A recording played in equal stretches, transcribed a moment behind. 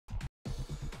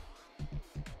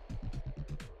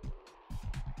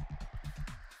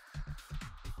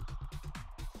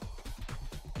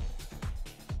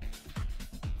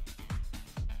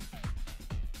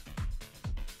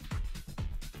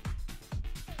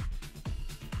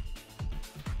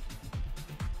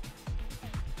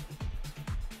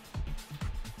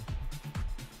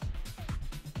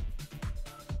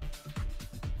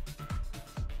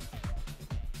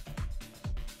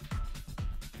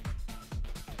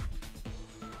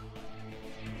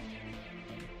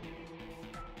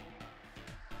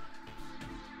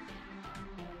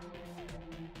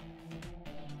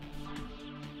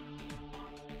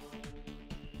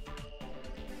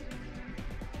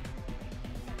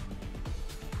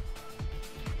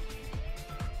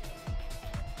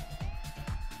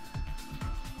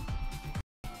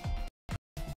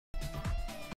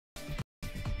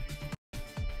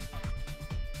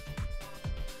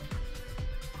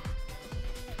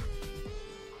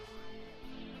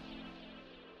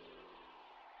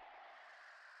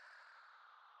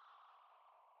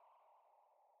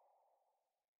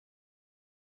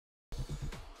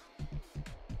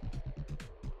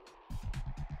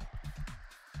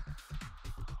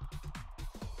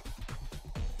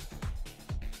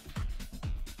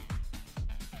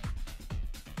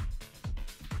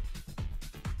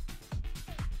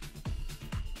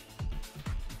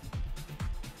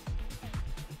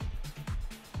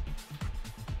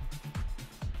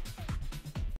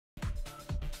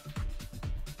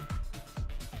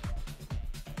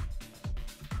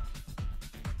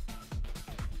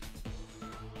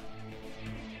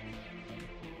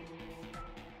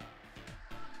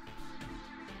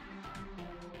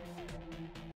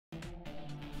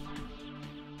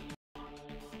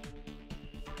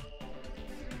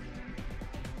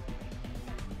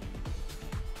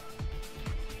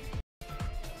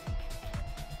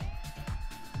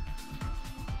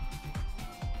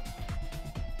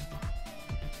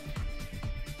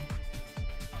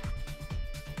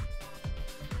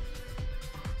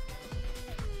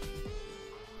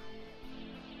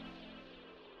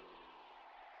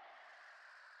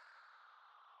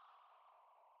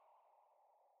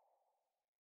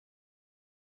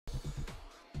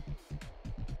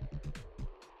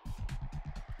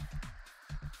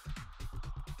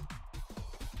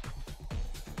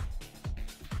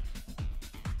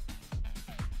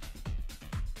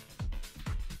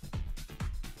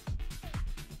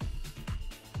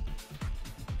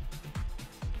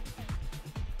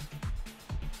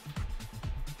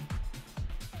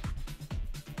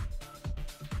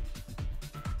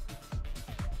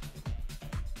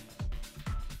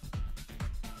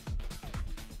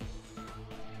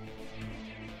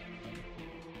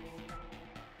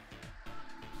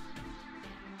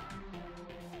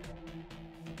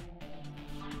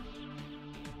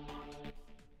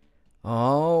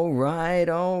All right,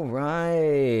 all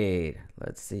right.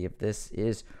 Let's see if this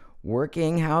is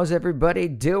working. How's everybody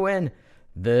doing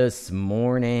this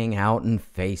morning out in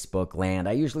Facebook land?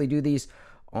 I usually do these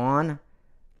on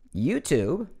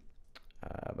YouTube,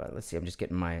 but let's see. I'm just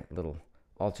getting my little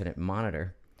alternate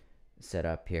monitor set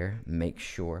up here. Make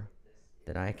sure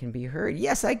that I can be heard.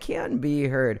 Yes, I can be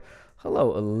heard.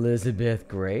 Hello, Elizabeth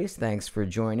Grace. Thanks for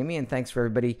joining me, and thanks for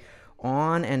everybody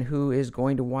on and who is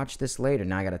going to watch this later.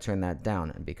 Now I got to turn that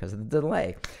down because of the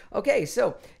delay. Okay,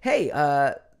 so hey,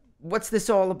 what's this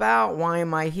all about? Why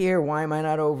am I here? Why am I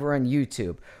not over on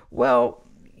YouTube? Well,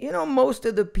 most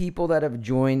of the people that have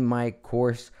joined my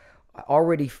course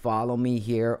already follow me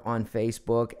here on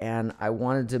Facebook, and I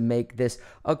wanted to make this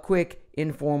a quick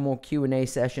informal Q&A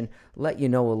session, let you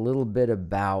know a little bit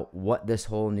about what this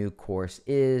whole new course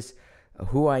is,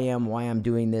 who I am, why I'm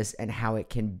doing this, and how it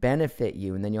can benefit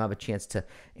you. And then you'll have a chance to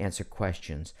answer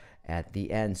questions at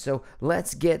the end. So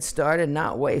let's get started,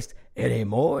 not waste any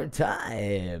more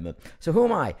time. So who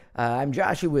am I? I'm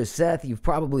Joshua Seth. You've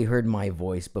probably heard my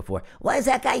voice before. Why does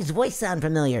that guy's voice sound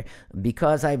familiar?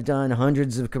 Because I've done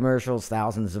hundreds of commercials,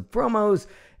 thousands of promos,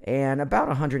 and about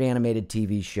 100 animated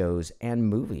TV shows and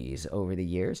movies over the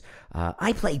years.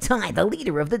 I play Ty, the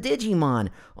leader of the Digimon,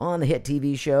 on the hit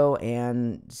TV show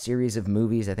and series of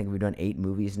movies. I think we've done 8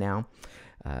 movies now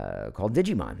called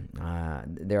Digimon.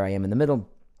 There I am in the middle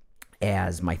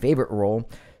as my favorite role.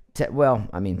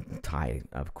 Ty,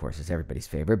 of course, is everybody's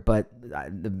favorite, but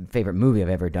the favorite movie I've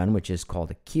ever done, which is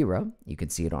called Akira. You can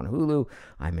see it on Hulu.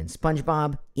 I'm in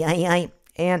SpongeBob. Yay.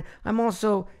 And I'm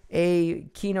also a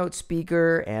keynote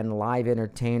speaker and live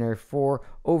entertainer for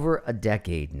over a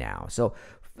decade now. So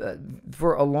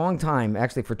for a long time,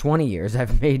 actually for 20 years,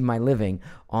 I've made my living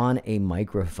on a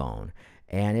microphone.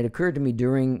 And it occurred to me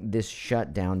during this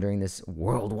shutdown, during this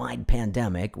worldwide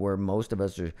pandemic, where most of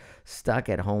us are stuck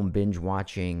at home binge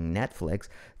watching Netflix,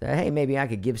 that, hey, maybe I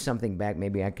could give something back.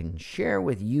 Maybe I can share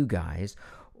with you guys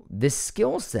this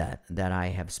skill set that I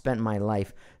have spent my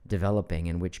life developing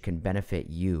and which can benefit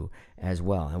you as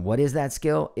well. And what is that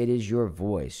skill? It is your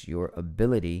voice, your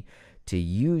ability to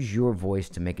use your voice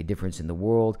to make a difference in the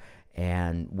world.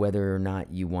 And whether or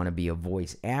not you want to be a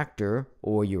voice actor,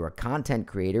 or you're a content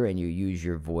creator and you use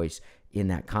your voice in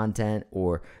that content,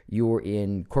 or you're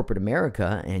in corporate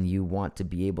America and you want to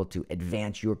be able to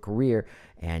advance your career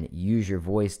and use your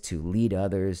voice to lead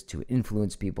others, to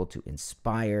influence people, to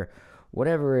inspire,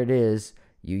 whatever it is,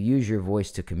 you use your voice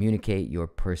to communicate your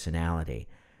personality.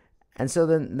 And so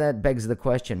then that begs the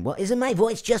question, well, isn't my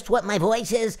voice just what my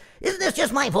voice is? Isn't this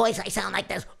just my voice? I sound like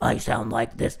this. I sound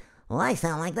like this. Well, I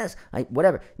sound like this.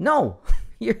 Whatever. No,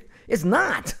 it's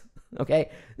not. Okay?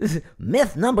 This is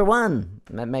myth number 1.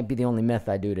 That might be the only myth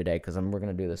I do today because we're going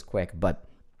to do this quick. But,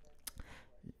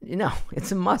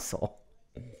 it's a muscle.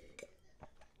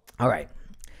 All right.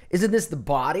 Isn't this the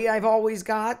body I've always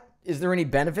got? Is there any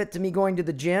benefit to me going to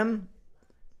the gym?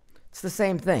 It's the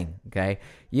same thing, okay?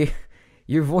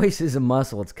 Your voice is a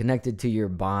muscle. It's connected to your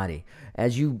body.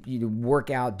 As you work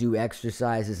out, do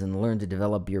exercises, and learn to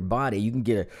develop your body, you can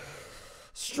get a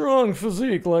strong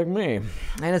physique like me.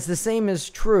 And it's the same is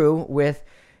true with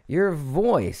your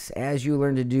voice. As you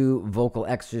learn to do vocal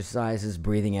exercises,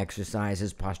 breathing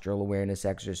exercises, postural awareness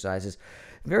exercises,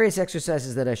 various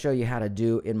exercises that I show you how to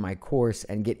do in my course,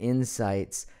 and get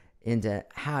insights into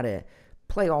how to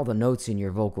play all the notes in your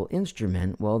vocal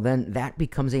instrument, well, then that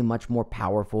becomes a much more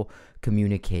powerful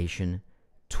communication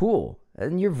tool.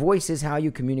 And your voice is how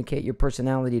you communicate your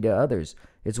personality to others.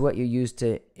 It's what you use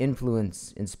to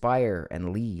influence, inspire,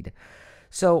 and lead.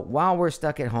 So while we're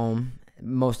stuck at home,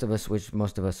 most of us, which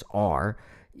most of us are,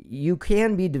 you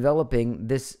can be developing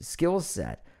this skill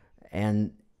set,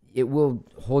 and it will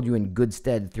hold you in good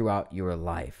stead throughout your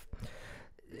life.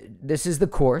 This is the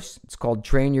course. It's called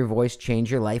Train Your Voice,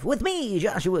 Change Your Life with me,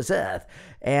 Joshua Seth.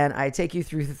 And I take you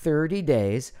through 30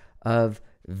 days of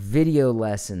video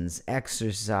lessons,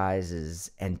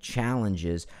 exercises, and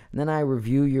challenges. And then I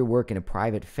review your work in a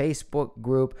private Facebook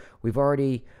group. We've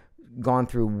already gone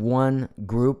through one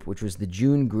group, which was the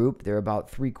June group. They're about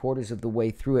 3/4 of the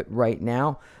way through it right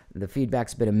now. The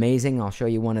feedback's been amazing. I'll show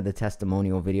you one of the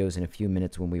testimonial videos in a few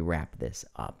minutes when we wrap this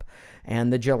up.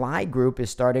 And the July group is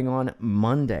starting on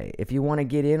Monday. If you want to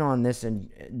get in on this and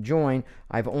join,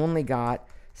 I've only got,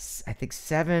 I think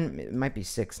 7, it might be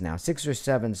 6 now, 6 or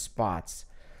 7 spots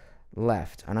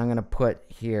left. And I'm going to put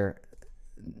here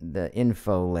the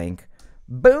info link,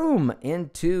 boom,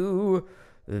 into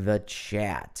the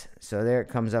chat. So there it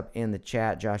comes up in the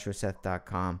chat,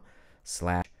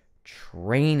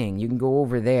 joshuaseth.com/training. You can go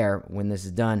over there when this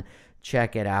is done,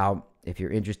 check it out. If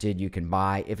you're interested, you can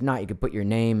buy. If not, you can put your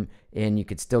name in. You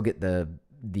could still get the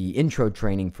the intro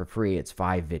training for free. It's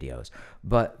 5 videos.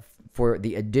 But for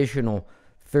the additional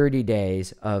 30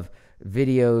 days of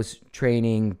videos,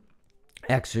 training,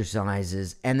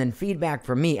 exercises, and then feedback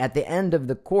from me at the end of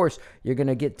the course, you're going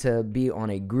to get to be on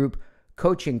a group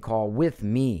coaching call with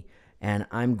me, and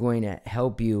I'm going to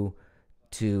help you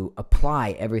to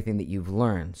apply everything that you've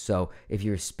learned. So if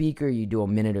you're a speaker, you do a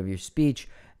minute of your speech,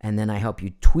 and then I help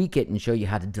you tweak it and show you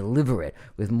how to deliver it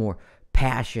with more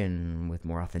passion, with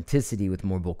more authenticity, with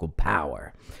more vocal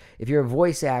power. If you're a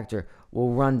voice actor, we'll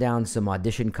run down some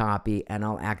audition copy, and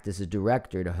I'll act as a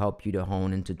director to help you to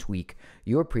hone and to tweak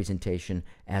your presentation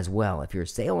as well. If you're a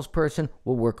salesperson,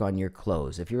 we'll work on your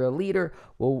close. If you're a leader,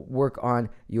 we'll work on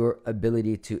your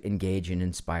ability to engage and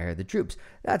inspire the troops,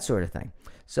 that sort of thing.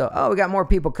 So, we got more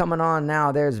people coming on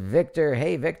now. There's Victor.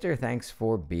 Hey, Victor, thanks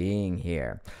for being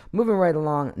here. Moving right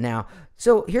along now.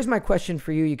 So here's my question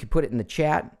for you. You can put it in the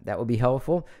chat. That would be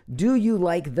helpful. Do you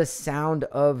like the sound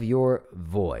of your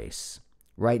voice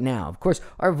right now? Of course,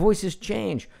 our voices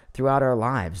change throughout our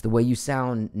lives. The way you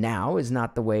sound now is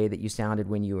not the way that you sounded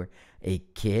when you were a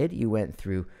kid. You went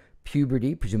through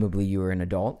puberty. Presumably you were an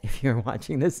adult. If you're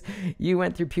watching this, you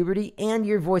went through puberty, and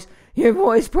your voice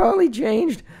probably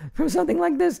changed from something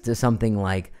like this to something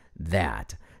like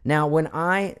that. Now, when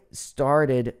I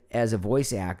started as a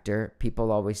voice actor,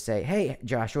 people always say, "Hey,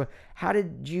 Joshua, how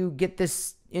did you get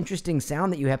this interesting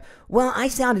sound that you have?" Well, I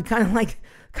sounded kind of like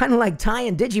Ty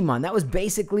and Digimon. That was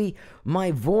basically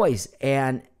my voice,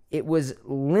 and it was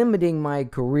limiting my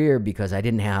career because I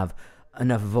didn't have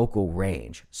enough vocal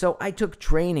range. So I took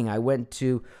training. I went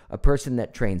to a person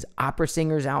that trains opera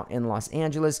singers out in Los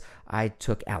Angeles. I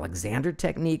took Alexander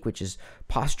technique, which is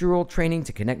postural training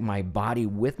to connect my body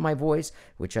with my voice,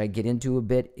 which I get into a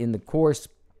bit in the course.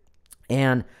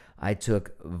 And I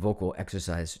took vocal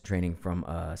exercise training from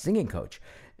a singing coach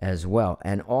as well.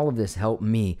 And all of this helped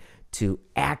me to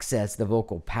access the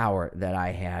vocal power that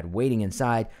I had waiting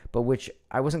inside, but which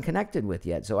I wasn't connected with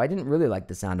yet. So I didn't really like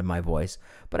the sound of my voice,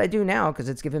 but I do now because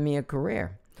it's given me a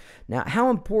career. Now, how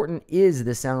important is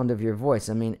the sound of your voice?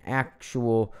 I mean,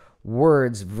 actual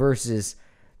words versus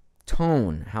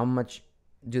tone. How much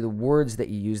do the words that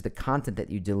you use, the content that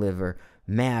you deliver,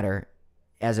 matter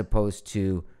as opposed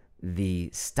to the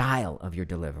style of your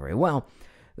delivery? Well,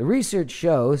 the research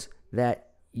shows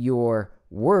that your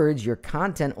words, your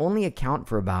content, only account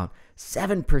for about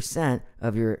 7%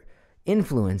 of your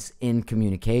influence in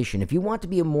communication. If you want to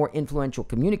be a more influential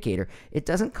communicator, it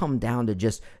doesn't come down to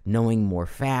just knowing more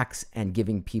facts and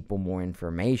giving people more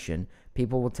information.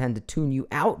 People will tend to tune you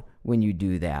out when you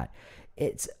do that.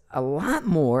 It's a lot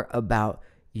more about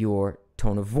your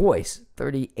tone of voice.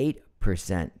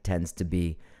 38% tends to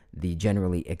be the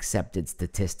generally accepted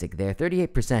statistic there.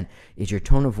 38% is your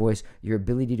tone of voice, your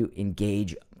ability to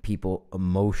engage people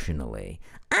emotionally.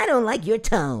 I don't like your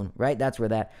tone, right? That's where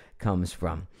that comes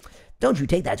from. Don't you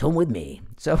take that tone with me.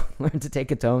 So learn to take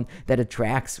a tone that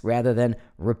attracts rather than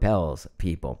repels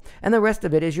people. And the rest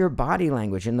of it is your body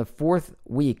language. In the 4th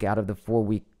week out of the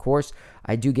 4-week course,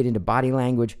 I do get into body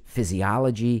language,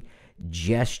 physiology,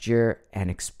 gesture, and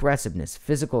expressiveness,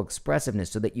 physical expressiveness,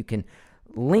 so that you can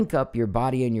link up your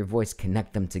body and your voice,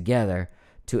 connect them together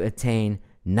to attain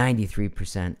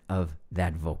 93% of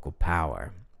that vocal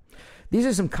power. These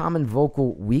are some common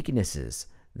vocal weaknesses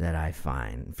that I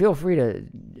find. Feel free to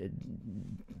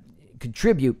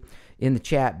contribute in the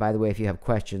chat, by the way, if you have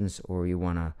questions or you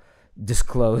want to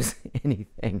disclose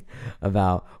anything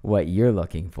about what you're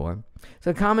looking for.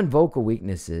 So common vocal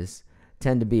weaknesses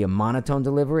tend to be a monotone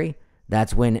delivery.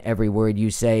 That's when every word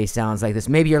you say sounds like this.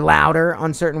 Maybe you're louder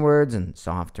on certain words and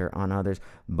softer on others,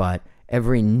 but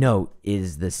every note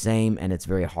is the same and it's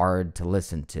very hard to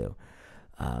listen to.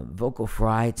 Vocal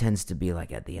fry tends to be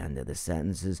like at the end of the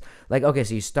sentences. Like, okay,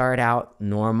 so you start out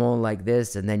normal like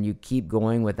this, and then you keep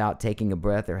going without taking a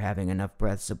breath or having enough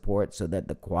breath support so that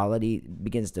the quality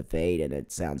begins to fade and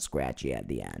it sounds scratchy at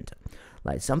the end.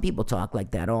 Like some people talk like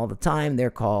that all the time.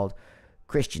 They're called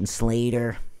Christian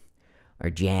Slater or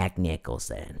Jack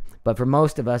Nicholson. But for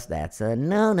most of us, that's a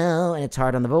no-no, and it's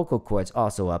hard on the vocal cords.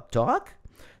 Also up talk.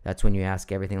 That's when you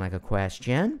ask everything like a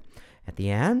question at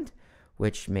the end,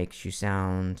 which makes you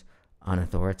sound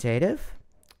unauthoritative,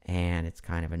 and it's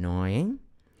kind of annoying.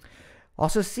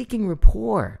 Also, seeking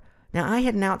rapport. Now, I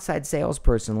had an outside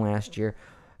salesperson last year,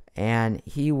 and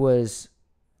he was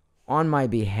on my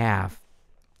behalf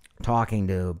talking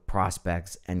to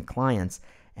prospects and clients,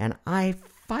 and I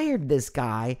fired this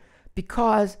guy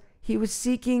because he was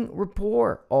seeking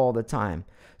rapport all the time.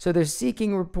 So there's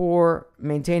seeking rapport,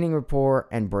 maintaining rapport,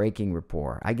 and breaking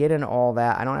rapport. I get into all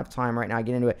that. I don't have time right now. I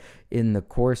get into it in the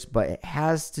course, but it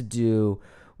has to do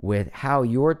with how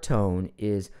your tone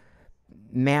is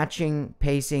matching,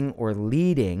 pacing, or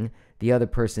leading the other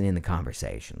person in the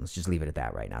conversation. Let's just leave it at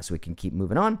that right now so we can keep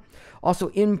moving on. Also,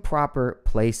 improper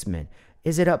placement.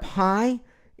 Is it up high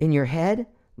in your head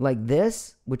like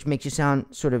this, which makes you sound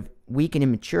sort of weak and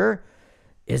immature?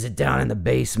 Is it down in the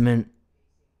basement,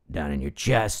 down in your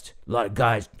chest? A lot of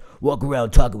guys walk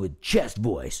around talking with chest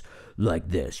voice like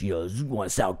this. You want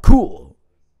to sound cool.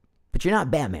 But you're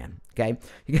not Batman, okay?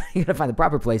 You got to find the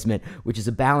proper placement, which is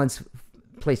a balance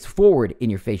placed forward in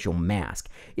your facial mask.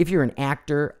 If you're an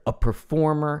actor, a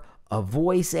performer, a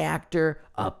voice actor,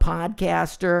 a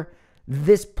podcaster,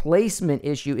 this placement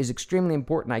issue is extremely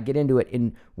important. I get into it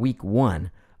in week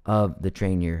 1 of the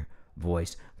Train Your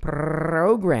Voice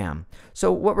program.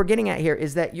 So what we're getting at here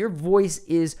is that your voice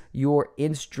is your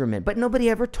instrument, but nobody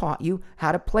ever taught you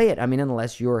how to play it. I mean,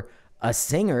 unless you're a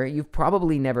singer, you've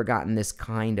probably never gotten this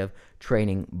kind of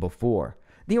training before.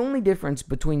 The only difference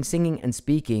between singing and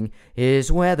speaking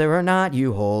is whether or not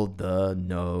you hold the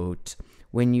note.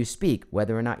 When you speak,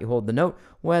 whether or not you hold the note,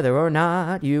 whether or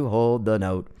not you hold the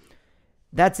note.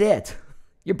 That's it.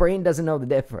 Your brain doesn't know the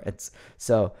difference.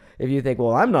 So if you think,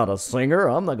 well, I'm not a singer,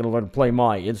 I'm not going to learn to play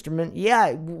my instrument.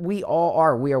 Yeah, we all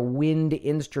are. We are wind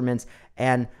instruments,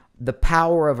 and the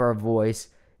power of our voice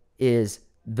is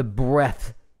the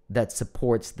breath that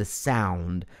supports the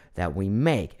sound that we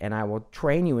make. And I will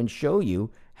train you and show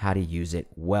you how to use it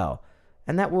well.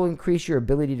 And that will increase your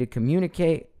ability to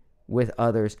communicate with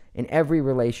others in every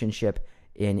relationship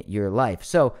in your life.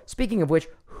 So speaking of which,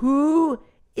 who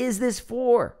is this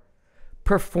for?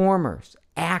 Performers,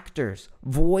 actors,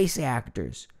 voice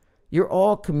actors. You're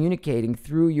all communicating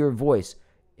through your voice.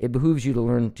 It behooves you to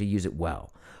learn to use it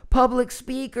well. Public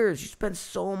speakers, you spend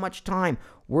so much time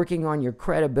working on your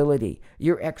credibility,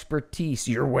 your expertise,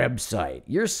 your website,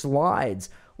 your slides.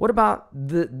 What about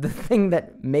the thing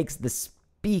that makes the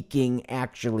speaking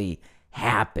actually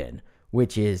happen,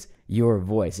 which is your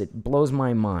voice? It blows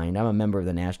my mind. I'm a member of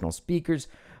the National Speakers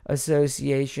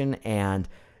Association, and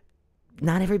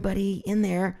not everybody in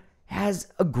there has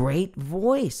a great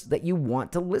voice that you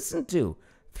want to listen to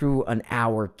through an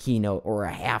hour keynote or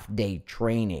a half-day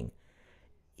training.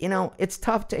 You know, it's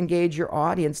tough to engage your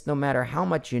audience no matter how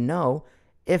much you know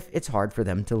if it's hard for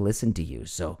them to listen to you.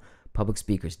 So public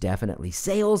speakers, definitely.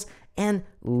 Sales and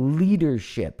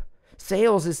leadership.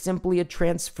 Sales is simply a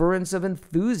transference of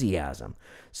enthusiasm.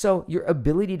 So your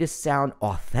ability to sound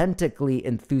authentically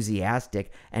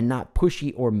enthusiastic and not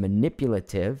pushy or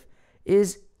manipulative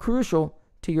is crucial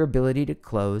to your ability to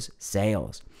close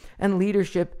sales. And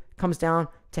leadership comes down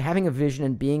to having a vision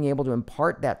and being able to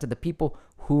impart that to the people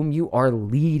whom you are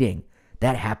leading.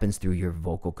 That happens through your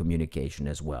vocal communication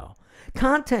as well.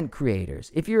 Content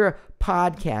creators, if you're a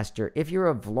podcaster, if you're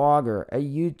a vlogger, a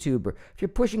YouTuber, if you're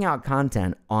pushing out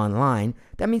content online,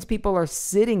 that means people are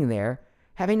sitting there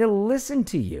having to listen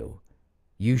to you.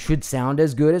 You should sound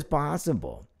as good as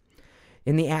possible.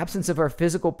 In the absence of our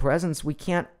physical presence, we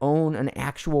can't own an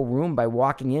actual room by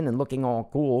walking in and looking all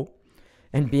cool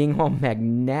and being all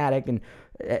magnetic and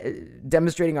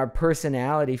demonstrating our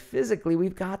personality physically.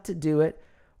 We've got to do it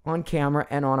on camera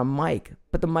and on a mic.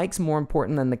 But the mic's more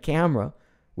important than the camera,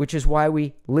 which is why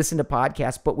we listen to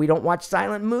podcasts, but we don't watch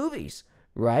silent movies,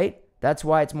 right? That's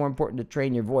why it's more important to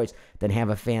train your voice than have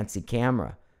a fancy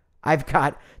camera. I've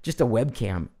got just a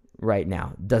webcam right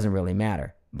now. Doesn't really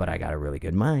matter, but I got a really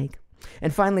good mic.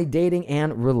 And finally, dating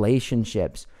and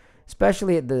relationships,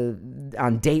 especially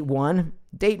on date one.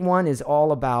 Date one is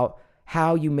all about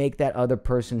how you make that other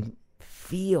person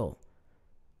feel.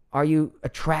 Are you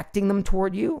attracting them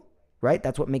toward you? Right?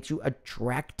 That's what makes you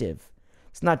attractive.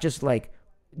 It's not just like,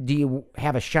 do you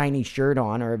have a shiny shirt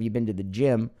on or have you been to the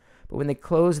gym? But when they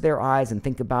close their eyes and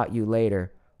think about you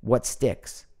later, what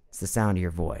sticks? It's the sound of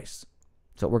your voice.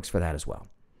 So it works for that as well.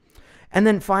 And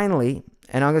then finally,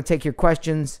 and I'm going to take your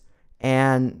questions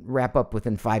and wrap up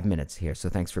within 5 minutes here. So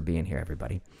thanks for being here,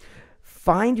 everybody.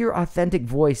 Find your authentic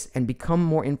voice and become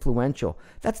more influential.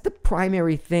 That's the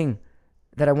primary thing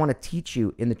that I want to teach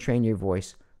you in the Train Your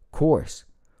Voice course.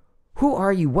 Who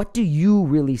are you? What do you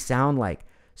really sound like?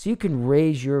 So you can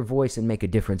raise your voice and make a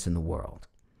difference in the world.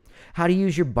 How to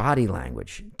use your body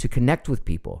language to connect with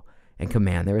people and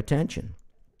command their attention.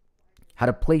 How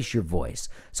to place your voice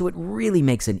so it really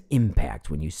makes an impact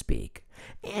when you speak.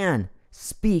 And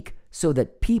speak so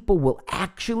that people will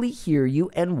actually hear you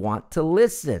and want to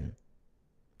listen.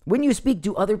 When you speak,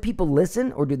 do other people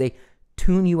listen or do they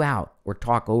tune you out or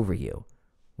talk over you?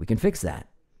 We can fix that.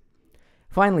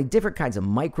 Finally, different kinds of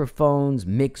microphones,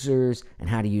 mixers, and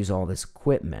how to use all this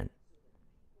equipment.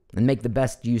 And make the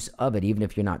best use of it, even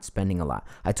if you're not spending a lot.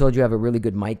 I told you I have a really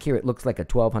good mic here. It looks like a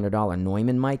 $1,200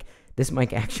 Neumann mic. This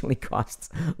mic actually costs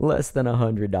less than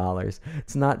 $100.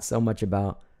 It's not so much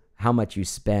about how much you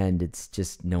spend, it's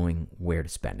just knowing where to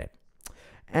spend it.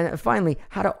 And finally,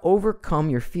 how to overcome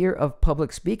your fear of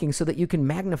public speaking so that you can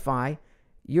magnify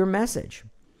your message.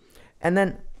 And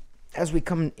then as we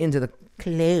come into the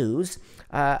close,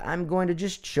 I'm going to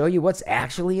just show you what's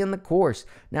actually in the course.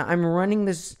 Now, I'm running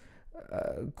this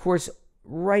course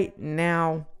right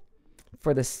now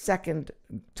for the second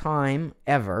time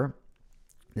ever.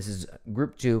 This is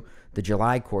Group 2. The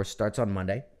July course starts on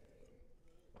Monday.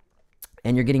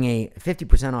 And you're getting a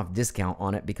 50% off discount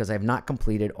on it because I've not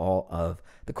completed all of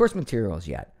the course materials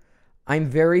yet. I'm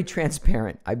very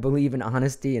transparent. I believe in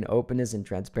honesty and openness and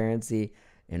transparency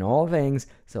in all things.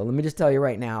 So let me just tell you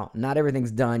right now, not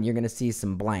everything's done. You're going to see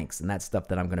some blanks, and that's stuff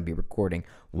that I'm going to be recording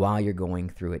while you're going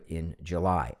through it in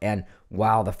July, and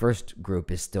while the first group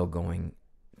is still going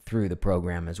through the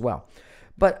program as well.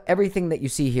 But everything that you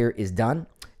see here is done.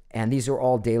 And these are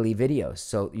all daily videos.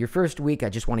 So your first week, I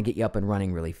just want to get you up and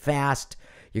running really fast.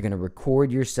 You're going to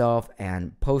record yourself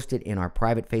and post it in our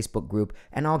private Facebook group.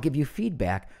 And I'll give you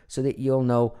feedback so that you'll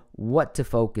know what to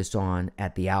focus on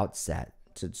at the outset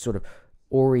to sort of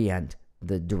orient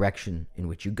the direction in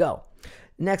which you go.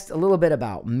 Next, a little bit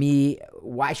about me.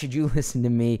 Why should you listen to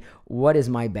me? What is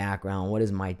my background? What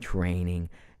is my training?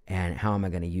 And how am I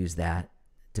going to use that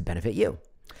to benefit you?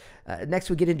 Next,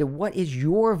 we get into what is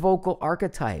your vocal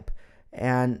archetype,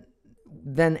 and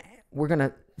then we're going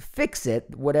to fix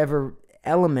it, whatever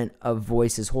element of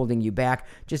voice is holding you back.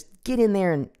 Just get in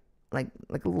there and like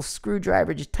a little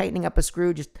screwdriver, just tightening up a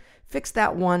screw, just fix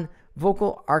that one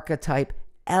vocal archetype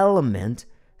element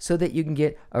so that you can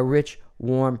get a rich,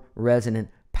 warm, resonant,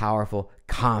 powerful,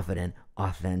 confident,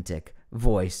 authentic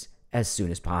voice as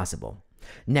soon as possible.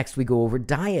 Next, we go over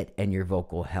diet and your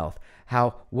vocal health,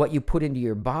 how what you put into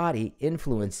your body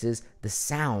influences the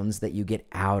sounds that you get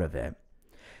out of it.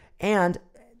 And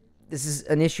this is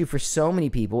an issue for so many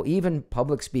people, even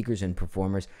public speakers and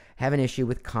performers have an issue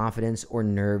with confidence or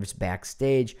nerves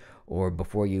backstage or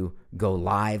before you go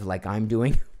live like I'm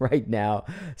doing right now.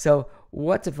 So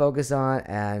what to focus on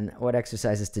and what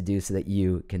exercises to do so that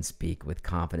you can speak with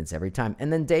confidence every time.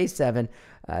 And then day 7,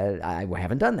 I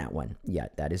haven't done that one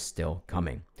yet. That is still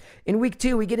coming. In week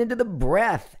 2, we get into the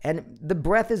breath, and the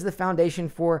breath is the foundation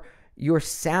for your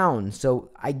sound. So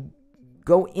I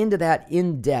go into that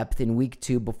in depth in week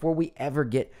 2 before we ever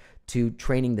get to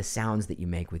training the sounds that you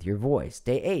make with your voice.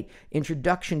 Day 8,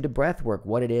 introduction to breath work,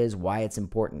 what it is, why it's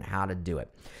important, how to do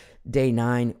it. Day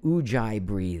 9, Ujjayi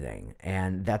breathing,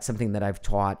 and that's something that I've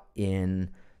taught in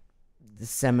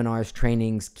seminars,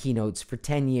 trainings, keynotes for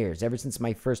 10 years. Ever since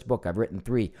my first book, I've written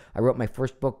 3. I wrote my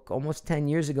first book almost 10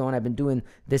 years ago, and I've been doing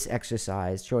this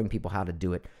exercise, showing people how to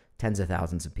do it. Tens of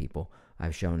thousands of people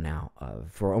I've shown now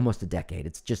for almost a decade.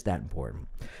 It's just that important.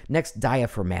 Next,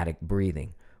 diaphragmatic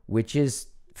breathing, which is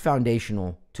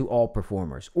foundational to all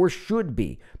performers, or should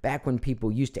be. Back when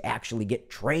people used to actually get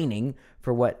training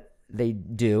for what they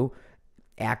do,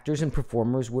 actors and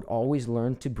performers would always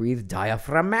learn to breathe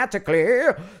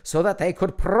diaphragmatically so that they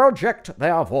could project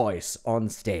their voice on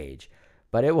stage.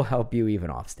 But it will help you even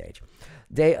off stage.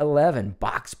 Day 11,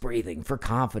 box breathing for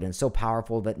confidence. So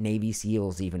powerful that Navy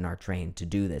SEALs even are trained to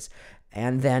do this.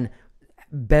 And then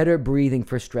better breathing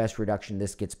for stress reduction.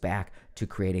 This gets back to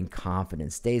creating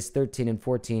confidence. Days 13 and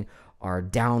 14 are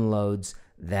downloads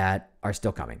that are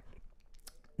still coming.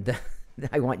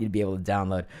 I want you to be able to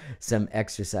download some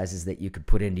exercises that you could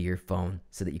put into your phone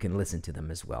so that you can listen to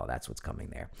them as well. That's what's coming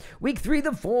there. Week 3,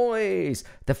 the voice,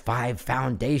 the 5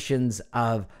 foundations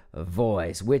of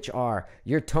voice, which are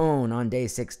your tone on day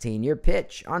 16, your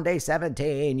pitch on day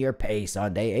 17, your pace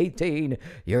on day 18,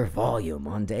 your volume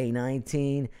on day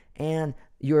 19, and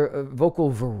your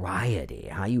vocal variety,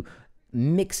 how you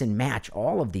mix and match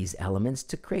all of these elements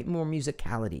to create more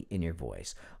musicality in your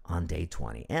voice on day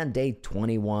 20. And day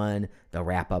 21, the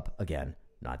wrap up, again,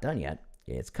 not done yet.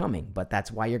 It's coming, but that's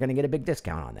why you're going to get a big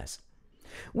discount on this.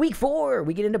 Week 4,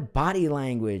 we get into body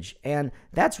language, and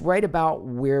that's right about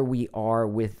where we are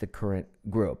with the current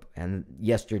group. And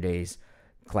yesterday's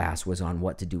class was on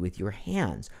what to do with your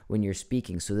hands when you're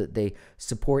speaking so that they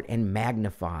support and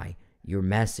magnify your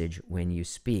message when you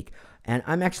speak. And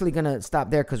I'm actually going to stop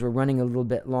there because we're running a little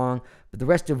bit long, but the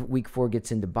rest of week 4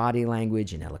 gets into body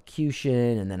language and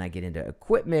elocution, and then I get into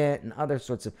equipment and other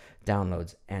sorts of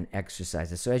downloads and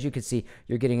exercises. So as you can see,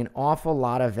 you're getting an awful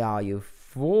lot of value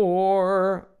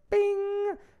for,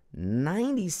 bing,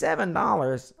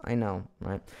 $97. I know,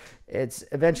 right?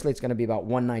 Eventually it's going to be about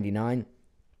 $199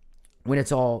 when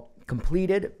it's all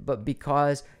completed, but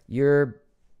because you're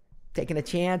taking a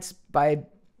chance by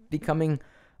becoming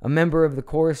a member of the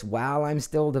course while I'm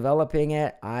still developing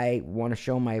it, I want to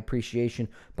show my appreciation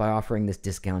by offering this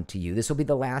discount to you. This will be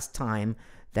the last time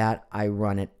that I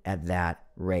run it at that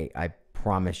rate. I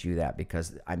promise you that,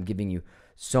 because I'm giving you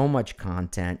so much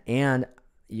content, and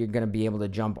you're going to be able to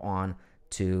jump on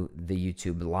to the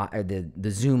YouTube live,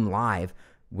 the Zoom live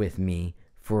with me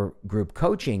for group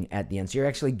coaching at the end. So you're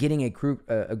actually getting a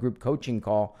group coaching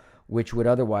call, which would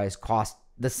otherwise cost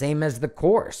the same as the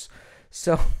course.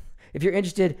 So if you're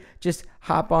interested, just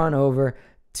hop on over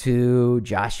to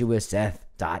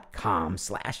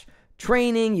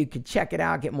joshuaseth.com/training. You can check it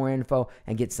out, get more info,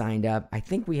 and get signed up. I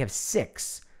think we have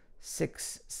six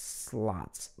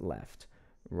slots left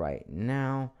right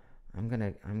now. I'm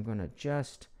gonna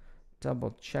just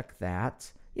double check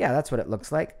that. Yeah, that's what it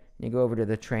looks like. You go over to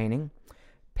the training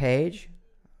page,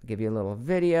 I'll give you a little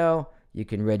video. You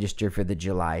can register for the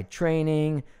July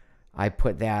training. I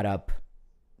put that up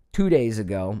 2 days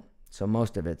ago, so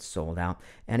most of it's sold out.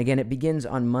 And again, it begins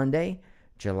on Monday,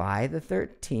 July the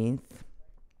 13th,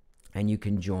 and you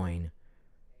can join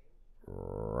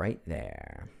right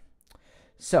there.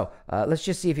 So let's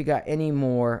just see if you got any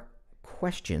more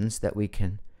questions that we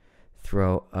can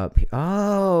throw up here.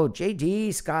 Oh,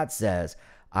 JD Scott says,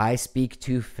 I speak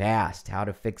too fast. How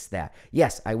to fix that?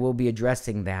 Yes, I will be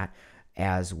addressing that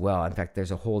as well. In fact,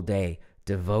 there's a whole day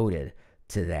devoted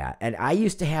to that. And I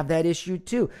used to have that issue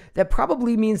too. That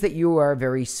probably means that you are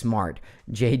very smart,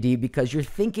 JD, because you're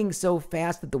thinking so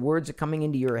fast that the words are coming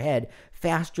into your head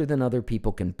faster than other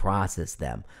people can process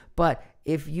them. But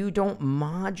if you don't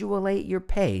modulate your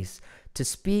pace to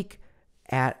speak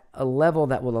at a level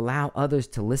that will allow others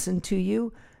to listen to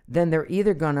you, then they're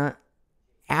either going to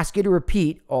ask you to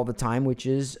repeat all the time, which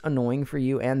is annoying for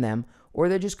you and them, or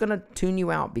they're just going to tune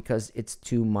you out because it's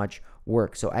too much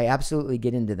work. So I absolutely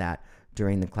get into that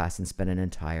during the class and spend an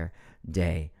entire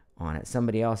day on it.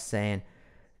 Somebody else saying,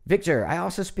 Victor, I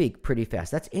also speak pretty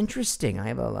fast. That's interesting.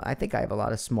 I think I have a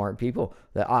lot of smart people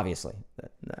that obviously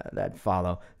that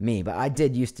follow me, but I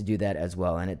did used to do that as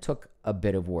well, and it took a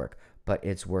bit of work, but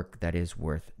it's work that is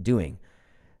worth doing.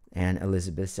 And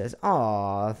Elizabeth says,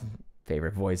 aw,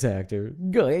 favorite voice actor,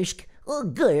 gosh, oh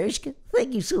gosh,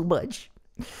 thank you so much.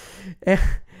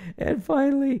 And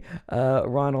finally,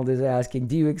 Ronald is asking,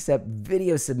 do you accept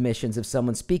video submissions of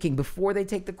someone speaking before they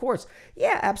take the course?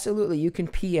 Yeah, absolutely. You can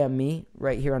PM me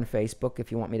right here on Facebook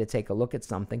if you want me to take a look at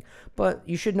something. But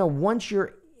you should know, once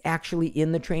you're actually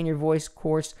in the Train Your Voice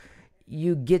course,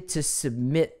 you get to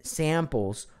submit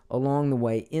samples along the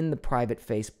way in the private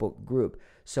Facebook group.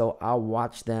 So I'll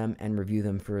watch them and review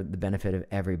them for the benefit of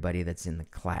everybody that's in the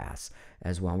class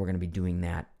as well. We're going to be doing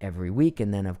that every week.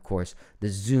 And then, of course, the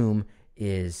Zoom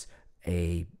is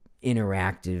a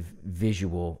interactive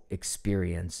visual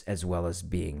experience as well as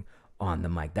being on the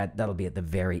mic. That'll be at the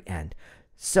very end.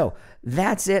 So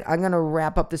that's it. I'm going to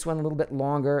wrap up this one a little bit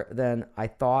longer than I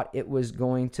thought it was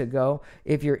going to go.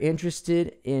 If you're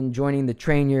interested in joining the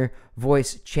Train Your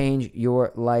Voice, Change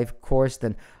Your Life course,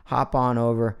 then hop on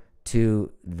over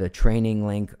to the training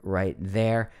link right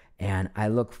there. And I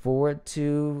look forward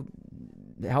to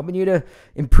helping you to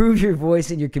improve your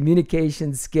voice and your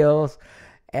communication skills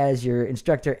as your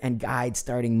instructor and guide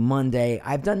starting Monday.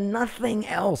 I've done nothing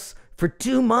else for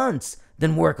 2 months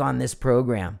than work on this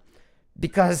program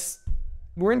because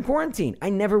we're in quarantine.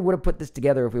 I never would have put this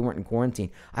together if we weren't in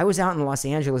quarantine. I was out in Los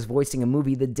Angeles voicing a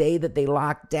movie the day that they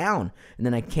locked down. And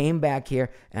then I came back here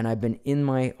and I've been in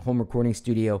my home recording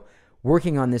studio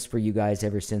working on this for you guys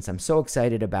ever since. I'm so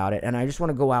excited about it. And I just want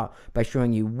to go out by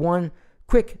showing you one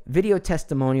quick video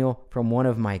testimonial from one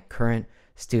of my current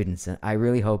students. And I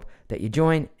really hope that you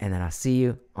join, and then I'll see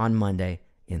you on Monday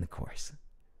in the course.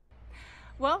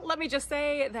 Well, let me just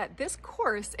say that this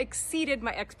course exceeded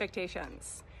my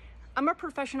expectations. I'm a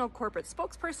professional corporate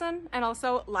spokesperson and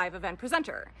also live event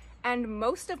presenter. And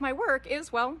most of my work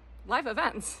is, well, live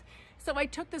events. So I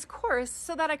took this course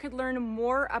so that I could learn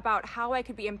more about how I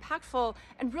could be impactful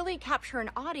and really capture an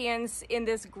audience in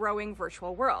this growing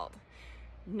virtual world.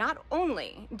 Not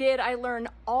only did I learn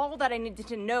all that I needed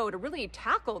to know to really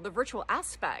tackle the virtual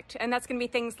aspect, and that's going to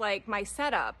be things like my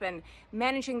setup and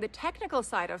managing the technical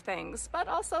side of things, but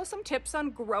also some tips on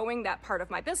growing that part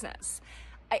of my business.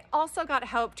 I also got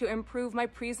help to improve my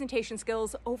presentation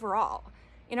skills overall.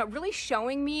 Really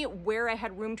showing me where I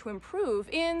had room to improve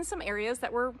in some areas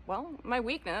that were, well, my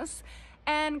weakness,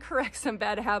 and correct some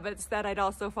bad habits that I'd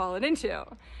also fallen into.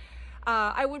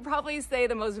 I would probably say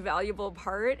the most valuable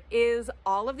part is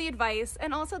all of the advice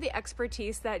and also the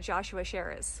expertise that Joshua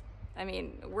shares. I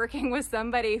mean, working with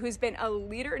somebody who's been a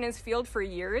leader in his field for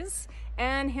years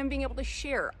and him being able to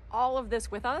share all of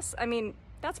this with us, I mean,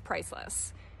 that's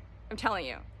priceless. I'm telling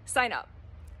you, sign up.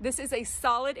 This is a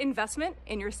solid investment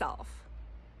in yourself.